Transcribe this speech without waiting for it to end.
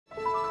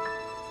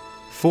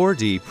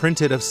4D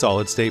printed of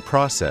solid-state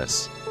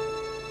process.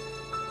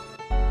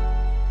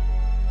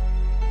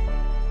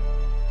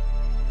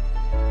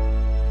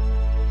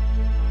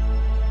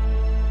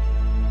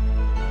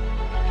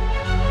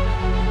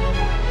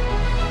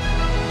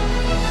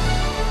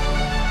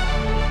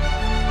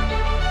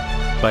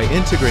 By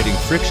integrating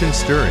friction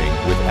stirring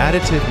with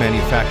additive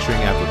manufacturing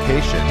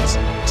applications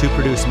to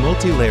produce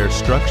multi-layer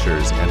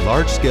structures and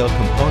large-scale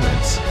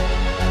components,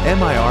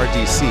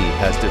 MIRDC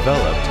has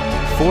developed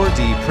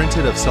 4D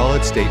printed of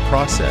solid-state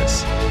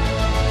process.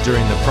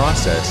 During the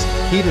process,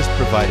 heat is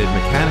provided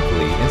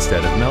mechanically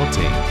instead of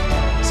melting,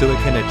 so it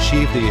can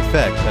achieve the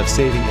effect of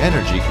saving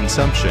energy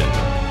consumption.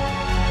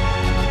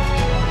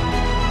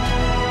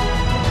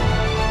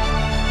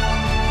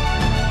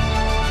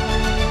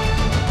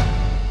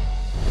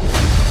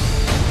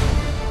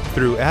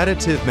 Through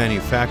additive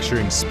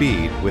manufacturing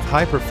speed with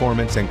high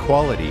performance and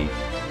quality,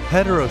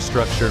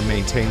 heterostructure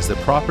maintains the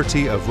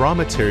property of raw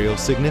material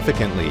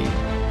significantly.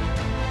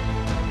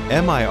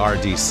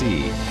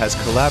 MIRDC has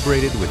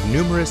collaborated with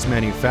numerous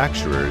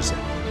manufacturers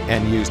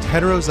and used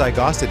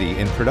heterozygosity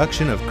in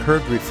production of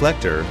curved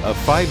reflector of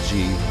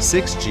 5G,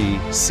 6G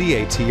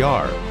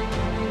CATR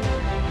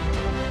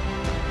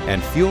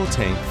and fuel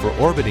tank for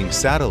orbiting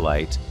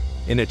satellite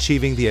in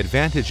achieving the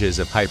advantages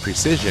of high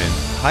precision,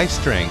 high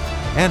strength,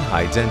 and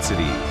high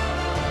density.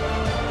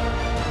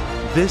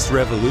 This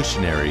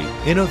revolutionary,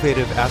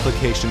 innovative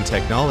application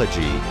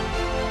technology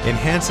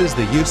enhances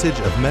the usage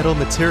of metal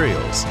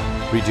materials,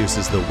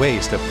 reduces the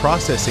waste of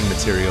processing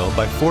material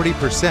by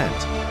 40%,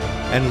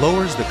 and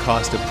lowers the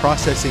cost of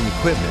processing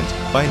equipment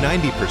by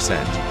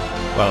 90%,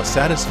 while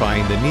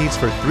satisfying the needs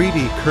for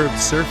 3D curved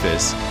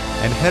surface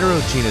and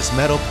heterogeneous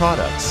metal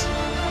products.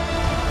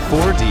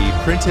 4D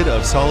printed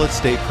of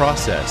solid-state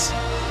process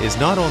is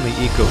not only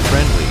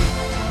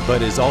eco-friendly,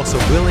 but is also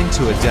willing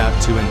to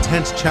adapt to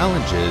intense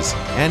challenges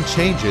and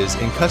changes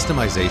in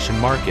customization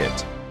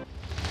market.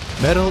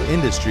 Metal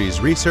Industries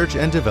Research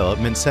and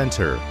Development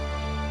Center,